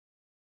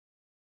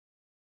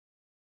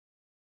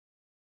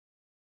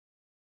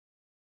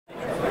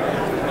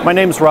My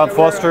name is Rob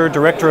Foster,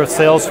 Director of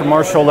Sales for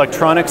Marshall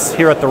Electronics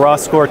here at the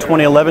Roscor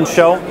 2011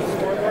 show.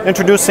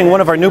 Introducing one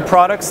of our new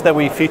products that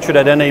we featured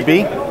at NAB.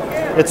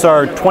 It's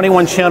our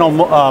 21-channel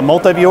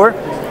multiviewer.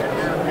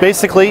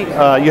 Basically,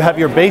 you have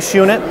your base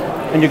unit,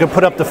 and you can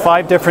put up to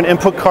 5 different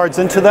input cards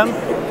into them.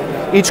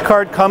 Each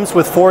card comes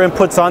with 4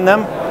 inputs on them.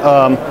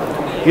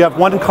 You have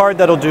one card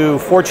that'll do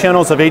 4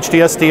 channels of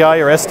HDSDI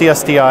or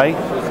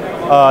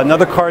SDSDI.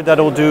 Another card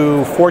that'll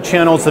do 4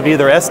 channels of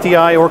either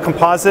SDI or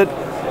composite,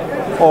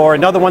 or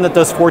another one that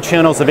does 4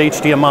 channels of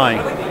HDMI.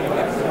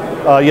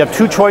 You have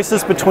 2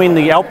 choices between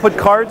the output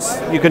cards.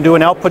 You can do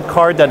an output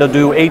card that'll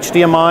do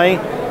HDMI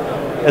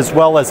as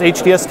well as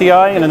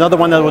HDSDI, and another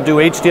one that will do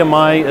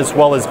HDMI as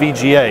well as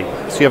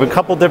VGA. So you have a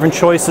couple different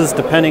choices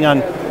depending on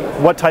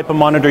what type of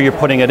monitor you're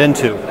putting it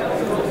into.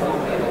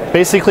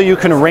 Basically, you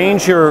can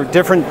arrange your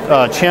different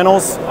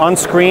channels on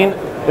screen.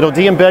 It'll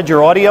de-embed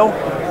your audio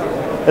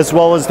as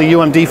well as the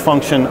UMD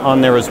function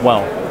on there as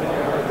well.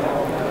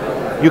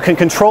 You can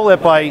control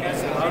it by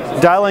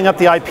dialing up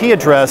the IP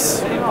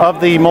address of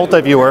the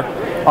multiviewer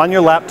on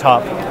your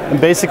laptop, and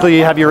basically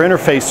you have your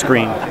interface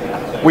screen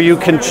where you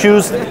can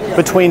choose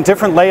between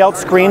different layout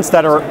screens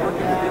that are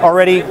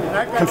already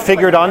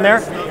configured on there,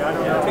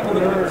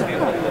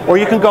 or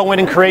you can go in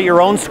and create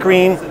your own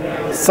screen,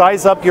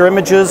 size up your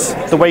images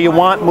the way you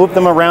want, move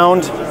them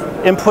around,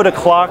 input a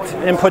clock,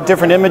 input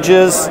different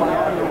images.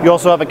 You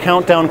also have a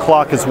countdown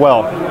clock as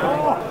well.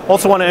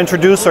 Also want to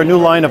introduce our new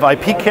line of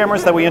IP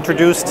cameras that we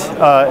introduced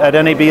at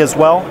NAB as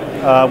well.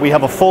 We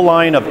have a full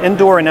line of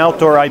indoor and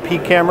outdoor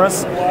IP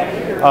cameras.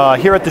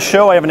 Here at the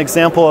show I have an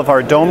example of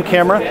our dome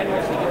camera.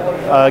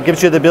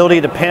 Gives you the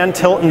ability to pan,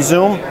 tilt, and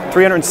zoom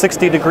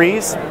 360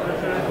 degrees.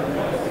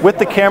 With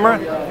the camera,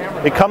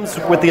 it comes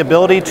with the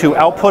ability to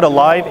output a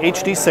live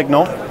HD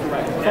signal,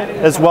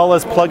 as well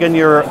as plug in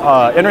your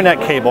internet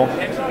cable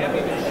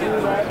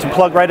to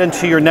plug right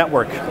into your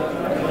network.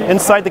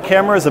 Inside the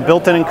camera is a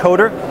built-in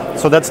encoder,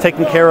 so that's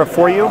taken care of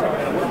for you.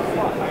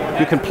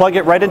 You can plug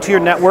it right into your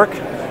network,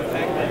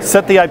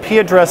 set the IP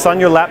address on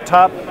your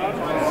laptop,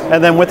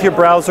 and then with your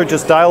browser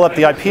just dial up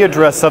the IP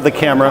address of the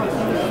camera,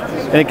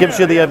 and it gives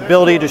you the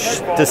ability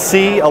to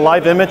see a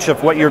live image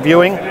of what you're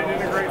viewing,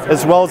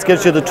 as well as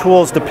gives you the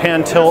tools to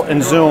pan, tilt,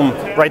 and zoom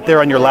right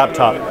there on your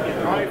laptop.